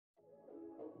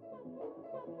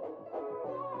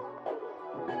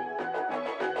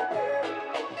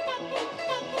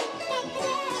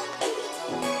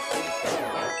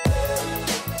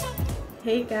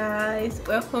Hey guys,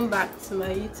 welcome back to my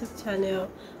YouTube channel.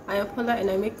 I am Paula and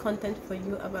I make content for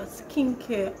you about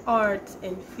skincare, art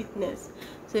and fitness.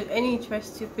 So if any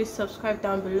interests you, please subscribe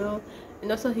down below and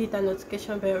also hit that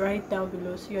notification bell right down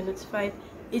below so you're notified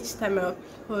each time I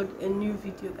upload a new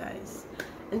video, guys.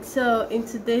 And so in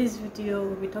today's video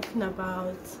we'll be talking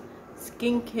about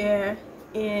skincare,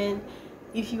 and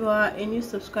if you are a new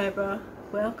subscriber,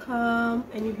 welcome,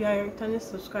 and if you are a returning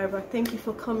subscriber, thank you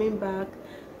for coming back,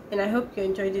 and I hope you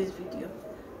enjoyed this video.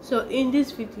 So in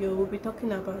this video we'll be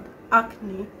talking about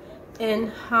acne and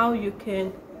how you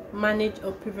can manage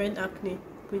or prevent acne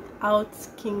without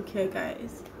skincare,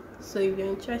 guys. So if you're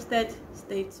interested,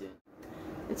 stay tuned.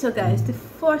 And so guys, the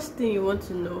first thing you want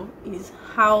to know is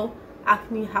how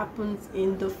acne happens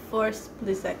in the first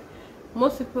place. Like,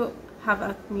 most people have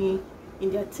acne in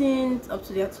their teens up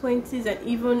to their 20s and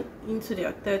even into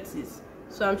their 30s.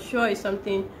 So I'm sure it's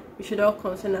something we should all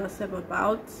concern ourselves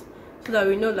about, so that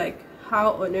we know like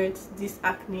how on earth this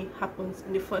acne happens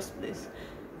in the first place,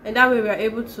 and that way we are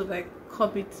able to like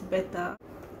curb it better.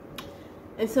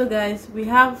 And so guys, we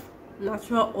have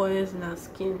natural oils in our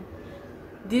skin.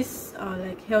 These are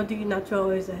like healthy natural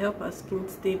oils that help our skin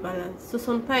stay balanced. So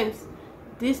sometimes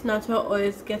these natural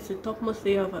oils get to the topmost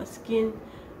layer of our skin,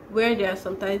 where there are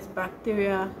sometimes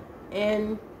bacteria,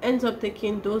 and ends up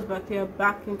taking those bacteria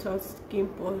back into our skin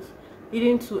pores,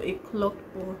 leading to a clogged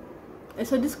pore. And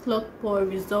so this clogged pore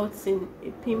results in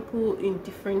a pimple in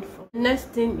different forms. The next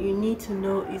thing you need to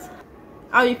know is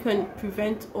how you can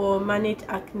prevent or manage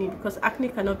acne, because acne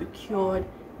cannot be cured,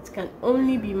 it can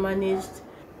only be managed.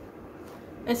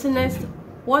 And so next,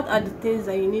 what are the things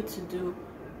that you need to do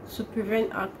to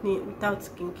prevent acne without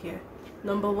skincare?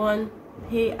 Number one,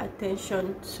 pay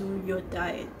attention to your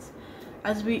diet.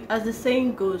 As the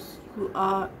saying goes, you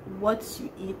are what you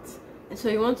eat, and so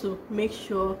you want to make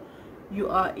sure you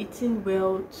are eating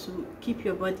well to keep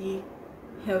your body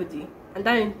healthy, and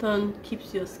that in turn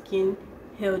keeps your skin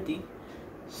healthy.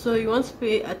 So you want to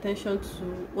pay attention to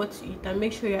what you eat and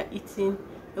make sure you are eating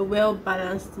a well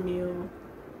balanced meal.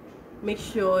 Make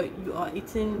sure you are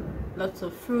eating lots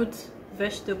of fruits,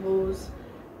 vegetables,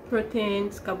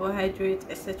 proteins, carbohydrates,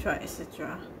 etc.,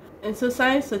 etc. And so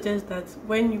science suggests that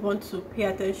when you want to pay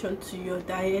attention to your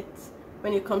diet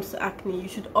when it comes to acne, you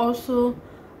should also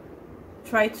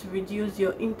try to reduce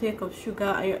your intake of sugar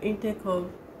and your intake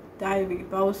of dairy.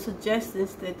 But I would suggest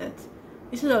instead that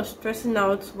instead of stressing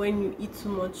out when you eat too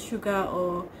much sugar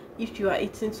or if you are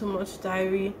eating too much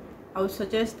dairy, I would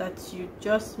suggest that you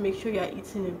just make sure you are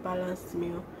eating a balanced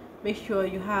meal. Make sure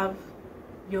you have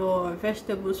your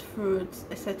vegetables, fruits,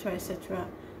 etc., etc.,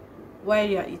 while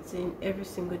you are eating every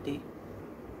single day,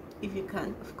 if you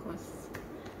can, of course.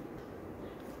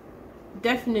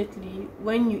 Definitely,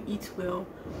 when you eat well,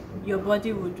 your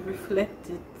body would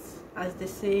reflect it. As they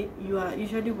say, you are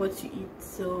usually what you eat.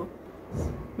 So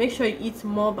make sure you eat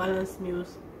more balanced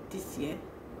meals this year.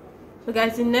 So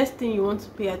guys, the next thing you want to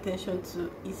pay attention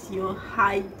to is your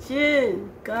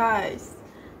hygiene. Guys,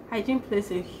 hygiene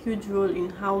plays a huge role in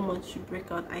how much you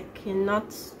break out. I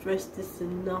cannot stress this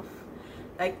enough.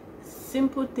 Like,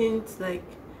 simple things like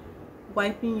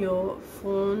wiping your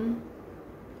phone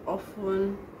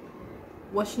often,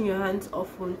 washing your hands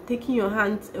often, taking your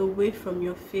hands away from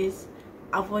your face,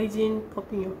 avoiding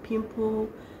popping your pimple,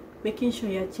 making sure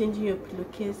you're changing your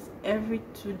pillowcase every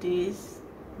 2 days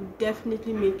will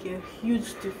definitely make a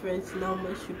huge difference in how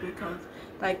much you break out.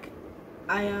 Like,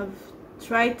 I have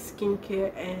tried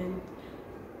skincare and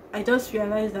I just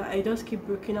realized that I just keep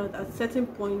breaking out at certain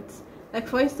points. Like,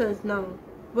 for instance, now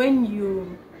when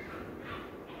you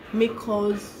make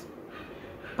calls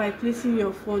by placing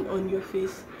your phone on your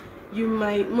face, you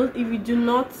might, if you do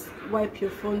not wipe your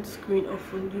phone screen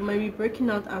often, you might be breaking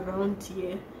out around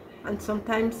here. And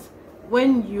sometimes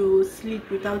when you sleep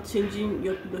without changing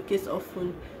your pillowcase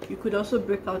often, you could also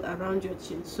break out around your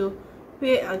chin. So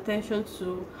pay attention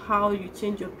to how you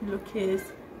change your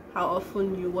pillowcase, how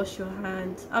often you wash your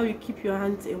hands, how you keep your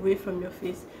hands away from your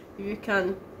face. If you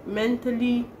can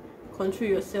mentally control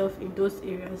yourself in those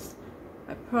areas,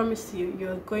 I promise you,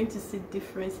 you're going to see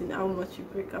difference in how much you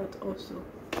break out also.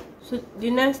 So the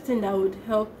next thing that would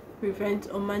help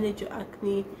prevent or manage your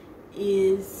acne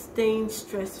is staying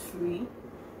stress-free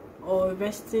or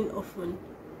resting often.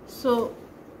 So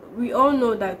we all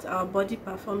know that our body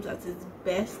performs at its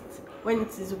best when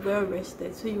it is well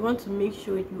rested. So you want to make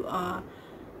sure you are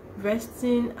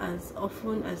resting as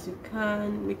often as you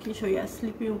can, making sure you are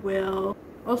sleeping well.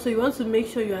 Also, you want to make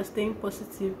sure you are staying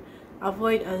positive,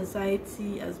 avoid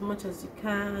anxiety as much as you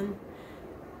can,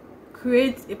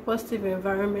 create a positive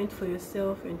environment for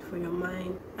yourself and for your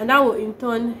mind, and that will in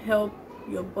turn help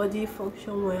your body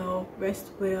function well,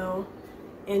 rest well,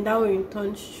 and that will in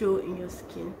turn show in your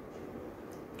skin.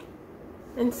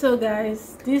 And so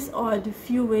guys, these are the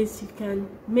few ways you can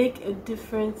make a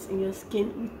difference in your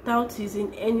skin without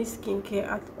using any skincare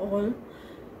at all.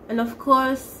 And of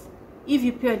course, if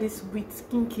you pair this with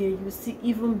skincare, you will see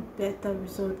even better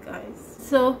results, guys.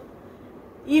 So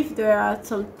if there are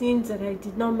some things that I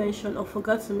did not mention or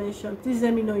forgot to mention, please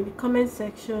let me know in the comment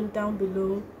section down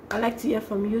below. I'd like to hear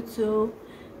from you too.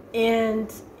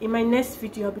 And in my next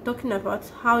video, I'll be talking about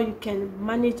how you can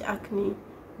manage acne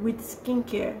with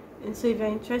skincare. And so if you're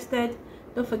interested,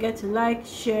 don't forget to like,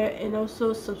 share, and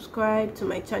also subscribe to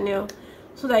my channel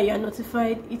so that you are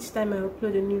notified each time I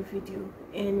upload a new video.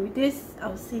 And with this,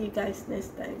 I'll see you guys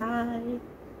next time. Bye.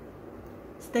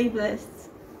 Stay blessed.